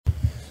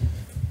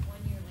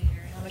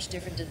much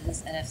different did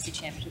this NFC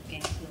Championship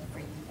game feel for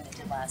you than it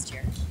did last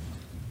year?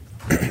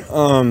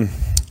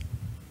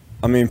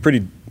 I mean,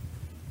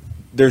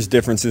 there's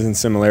differences and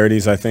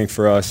similarities, I think,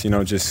 for us,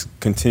 just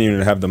continuing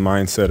to have the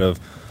mindset of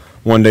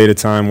one day at a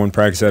time, one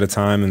practice at a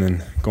time, and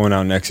then going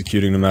out and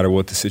executing no matter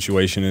what the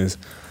situation is.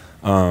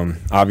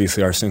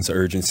 Obviously, our sense of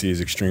urgency is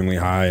extremely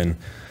high, and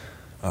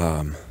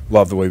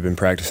love the way we've been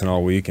practicing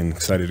all week and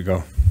excited to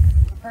go.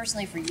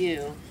 Personally, for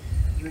you,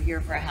 you were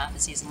here for a half a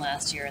season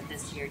last year, and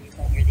this year you've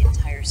been here the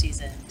entire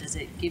season. Does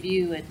it give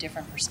you a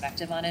different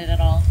perspective on it at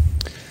all?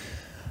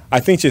 I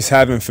think just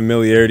having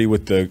familiarity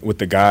with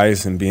the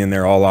guys and being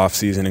there all off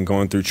season and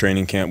going through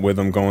training camp with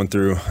them, going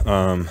through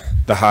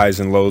the highs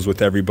and lows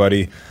with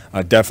everybody,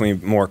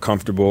 definitely more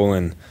comfortable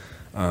and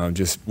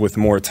just with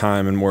more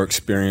time and more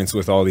experience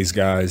with all these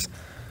guys,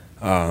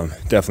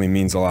 definitely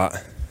means a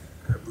lot.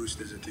 How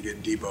boost is it to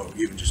get Debo,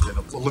 even just on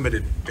a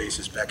limited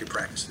basis, back in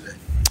practice today?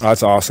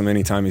 That's awesome.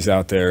 Anytime he's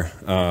out there,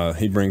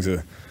 he brings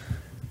a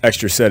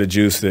extra set of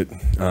juice that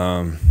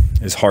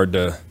is hard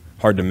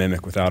to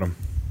mimic without him.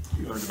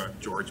 You learned about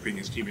George being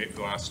his teammate for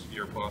the last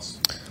year plus.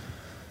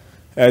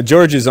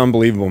 George is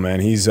unbelievable, man.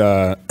 He's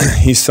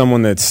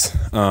someone that's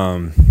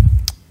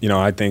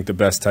I think the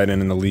best tight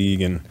end in the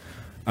league, and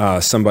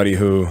somebody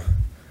who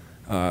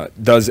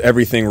does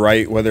everything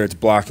right, whether it's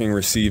blocking,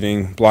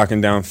 receiving,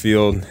 blocking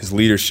downfield. His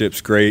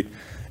leadership's great,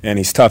 and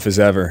he's tough as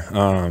ever.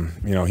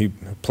 He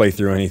play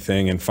through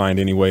anything and find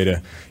any way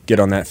to get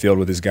on that field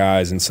with his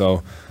guys, and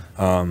so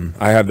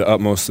I have the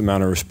utmost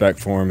amount of respect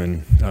for him,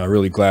 and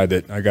really glad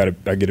that I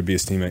get to be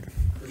his teammate.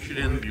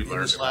 In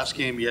this last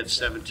game, you had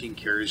 17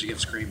 carries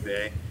against Green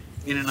Bay.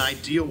 In an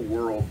ideal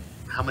world,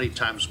 how many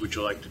times would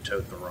you like to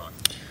tote the rock?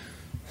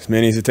 As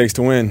many as it takes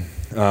to win.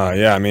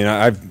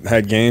 I've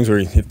had games where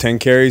you have 10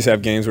 carries,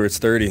 have games where it's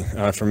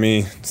 30. For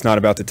me, it's not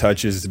about the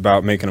touches, it's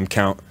about making them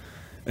count.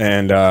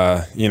 And,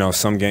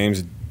 some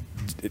games,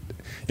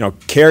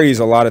 carries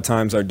a lot of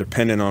times are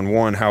dependent on,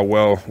 one, how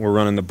well we're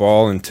running the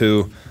ball, and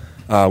two,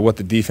 what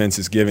the defense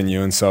is giving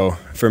you. And so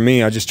for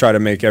me, I just try to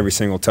make every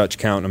single touch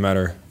count, no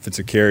matter if it's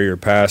a carry or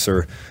pass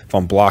or if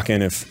I'm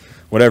blocking, if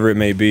whatever it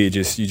may be. You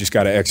just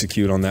got to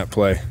execute on that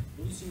play. What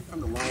do you see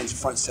from the Lions'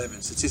 front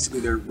seven? Statistically,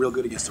 they're real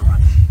good against the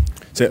run.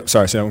 Say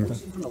that one more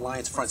time. From the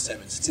Lions' front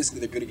seven, statistically,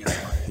 they're good against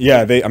the run.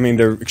 Yeah,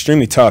 they're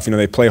extremely tough.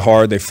 They play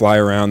hard, they fly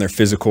around, they're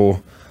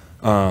physical.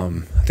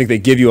 I think they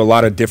give you a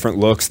lot of different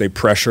looks. They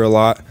pressure a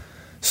lot.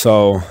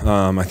 So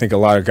I think a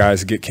lot of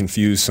guys get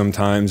confused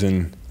sometimes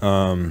and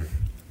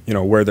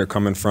where they're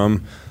coming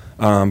from.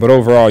 But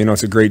overall,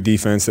 it's a great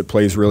defense that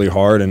plays really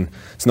hard, and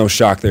it's no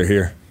shock they're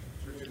here.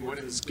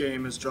 His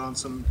game has drawn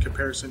some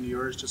comparison to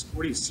yours. Just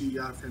what do you see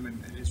out of him in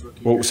his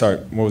rookie year? Sorry,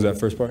 what was that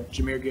first part?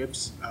 Jahmyr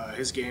Gibbs,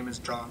 his game has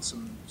drawn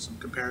some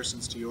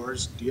comparisons to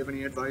yours. Do you have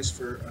any advice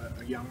for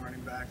a young running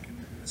back in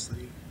this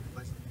league?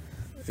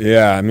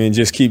 Yeah,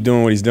 just keep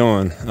doing what he's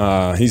doing.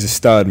 He's a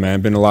stud,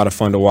 man. Been a lot of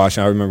fun to watch.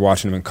 I remember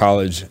watching him in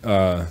college.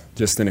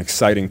 Just an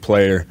exciting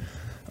player,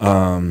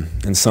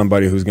 and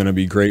somebody who's going to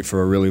be great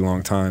for a really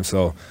long time.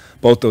 So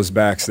both those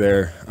backs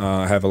there,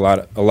 I have a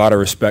lot of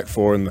respect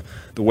for, and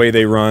the way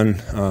they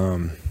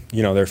run.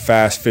 They're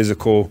fast,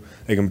 physical.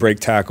 They can break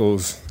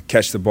tackles,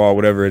 catch the ball,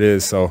 whatever it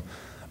is. So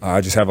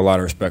I just have a lot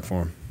of respect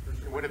for him.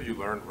 What have you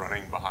learned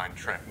running behind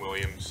Trent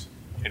Williams?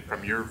 And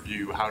from your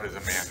view, how does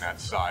a man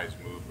that size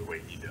move the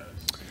way he does?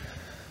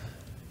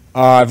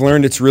 I've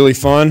learned it's really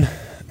fun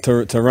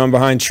to run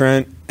behind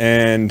Trent,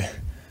 and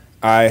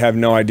I have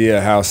no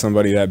idea how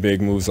somebody that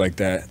big moves like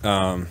that.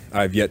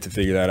 I've yet to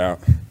figure that out.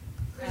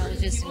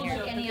 Just in your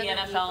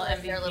NFL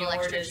MVP, a little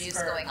extra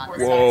juice going on.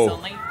 Whoa.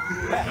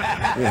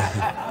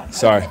 Yeah.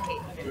 Sorry.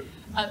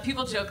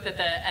 People joke that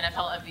the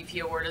NFL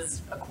MVP award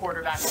is a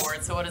quarterback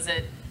award. So what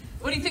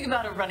do you think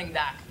about a running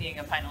back being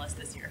a finalist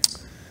this year?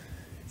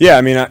 Yeah,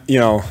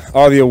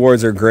 all the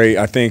awards are great.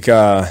 I think,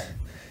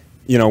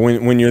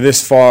 when you're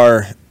this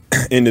far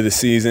into the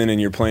season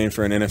and you're playing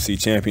for an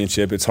NFC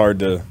championship, it's hard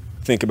to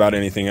think about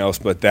anything else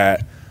but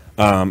that.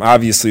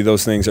 Obviously,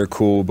 those things are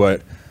cool,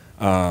 but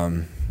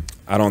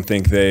I don't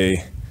think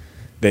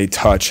they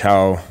touch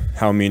how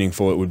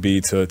meaningful it would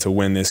be to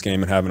win this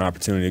game and have an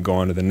opportunity to go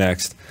on to the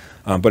next.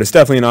 But it's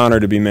definitely an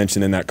honor to be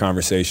mentioned in that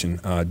conversation.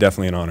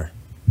 Definitely an honor.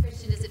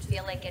 Christian, does it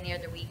feel like any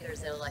other week, or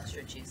is there a little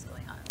extra juice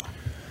going on?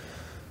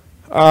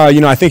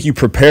 I think you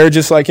prepare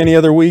just like any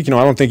other week.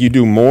 I don't think you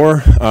do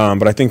more,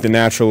 but I think the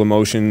natural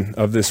emotion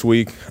of this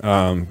week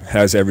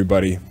has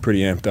everybody pretty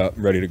amped up,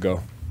 ready to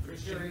go.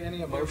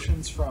 Any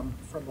emotions from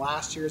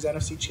last year's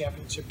NFC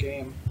Championship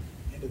game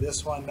into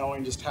this one,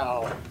 knowing just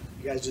how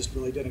you guys just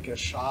really didn't get a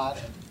shot?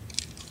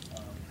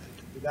 And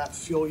did that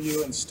fuel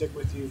you and stick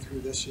with you through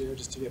this year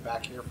just to get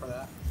back here for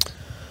that?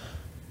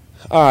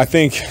 I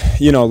think,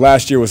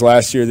 last year was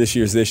last year, this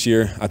year's this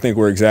year. I think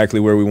we're exactly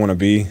where we want to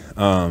be,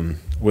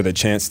 with a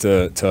chance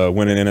to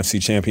win an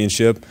NFC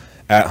championship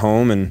at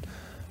home. And,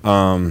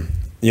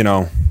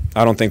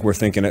 I don't think we're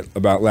thinking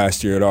about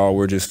last year at all.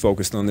 We're just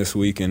focused on this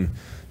week and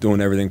doing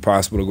everything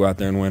possible to go out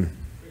there and win.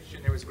 Christian,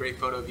 and there was a great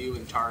photo of you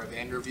and Tara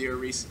Vanderveer,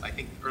 I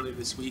think earlier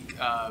this week.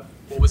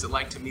 What was it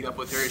like to meet up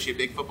with her? Is she a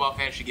big football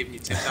fan? Is she giving you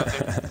tips out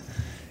there?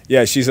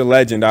 Yeah, she's a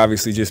legend.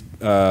 Obviously, just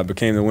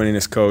became the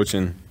winningest coach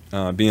and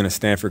being a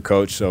Stanford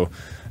coach. So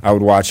I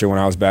would watch her when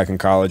I was back in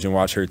college and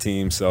watch her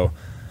team. So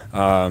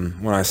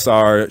when I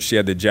saw her, she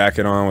had the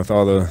jacket on with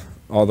all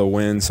the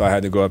wins, so I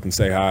had to go up and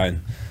say hi.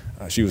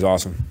 And she was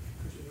awesome.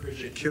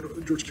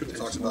 George Kittle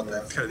talks about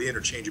that, kind of the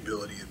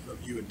interchangeability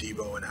of you and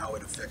Debo and how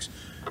it affects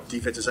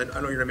defenses. I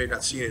know you're maybe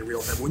not seeing it in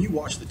real time. When you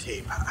watch the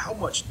tape, how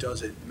much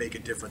does it make a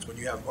difference when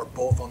you are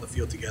both on the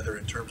field together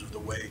in terms of the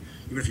way,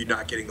 even if you're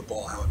not getting the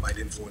ball, how it might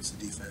influence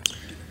the defense?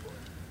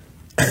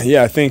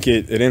 Yeah, I think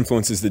it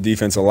influences the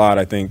defense a lot.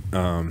 I think,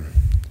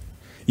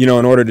 in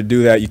order to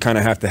do that, you kind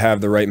of have to have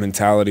the right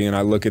mentality. And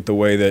I look at the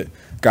way that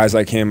guys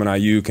like him and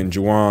Ayuk and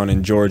Juwan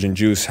and George and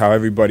Juice, how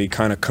everybody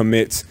kind of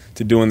commits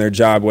to doing their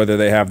job whether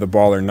they have the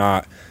ball or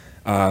not.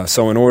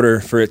 So in order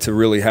for it to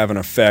really have an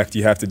effect,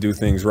 you have to do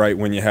things right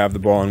when you have the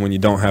ball and when you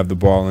don't have the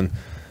ball. And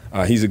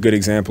he's a good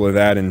example of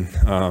that. And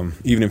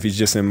even if he's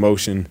just in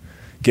motion,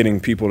 getting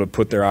people to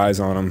put their eyes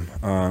on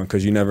him,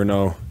 because you never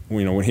know,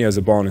 when he has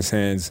the ball in his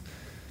hands,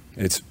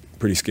 it's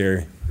pretty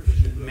scary.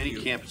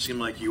 Minicamp, it seemed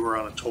like you were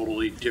on a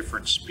totally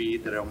different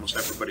speed than almost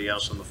everybody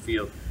else on the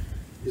field.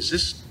 Is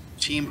this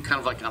team kind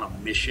of like on a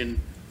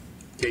mission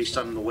based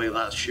on the way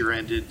last year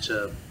ended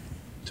to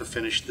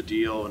finish the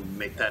deal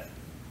and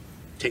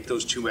take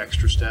those 2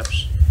 extra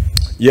steps?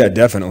 Yeah,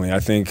 definitely. I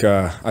think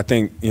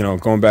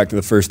going back to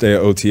the first day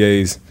of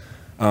OTAs,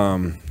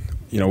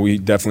 we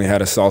definitely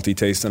had a salty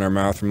taste in our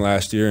mouth from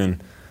last year,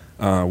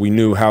 and we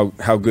knew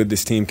how good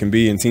this team can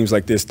be, and teams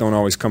like this don't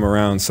always come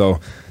around. So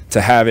to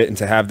have it and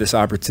to have this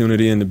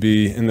opportunity and to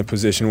be in the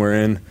position we're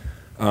in,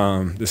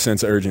 the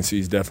sense of urgency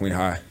is definitely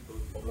high.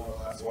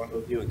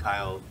 Both you and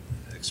Kyle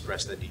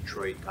expressed that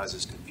Detroit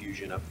causes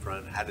confusion up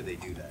front. How do they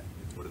do that?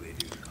 What do they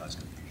do to cause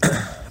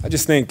confusion? I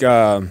just think,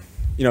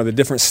 the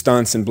different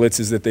stunts and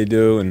blitzes that they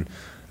do, and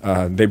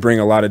they bring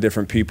a lot of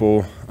different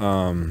people,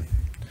 and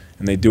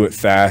they do it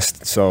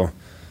fast. So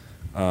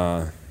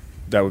that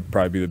would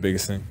probably be the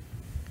biggest thing.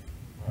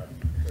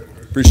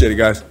 Appreciate it,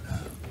 guys.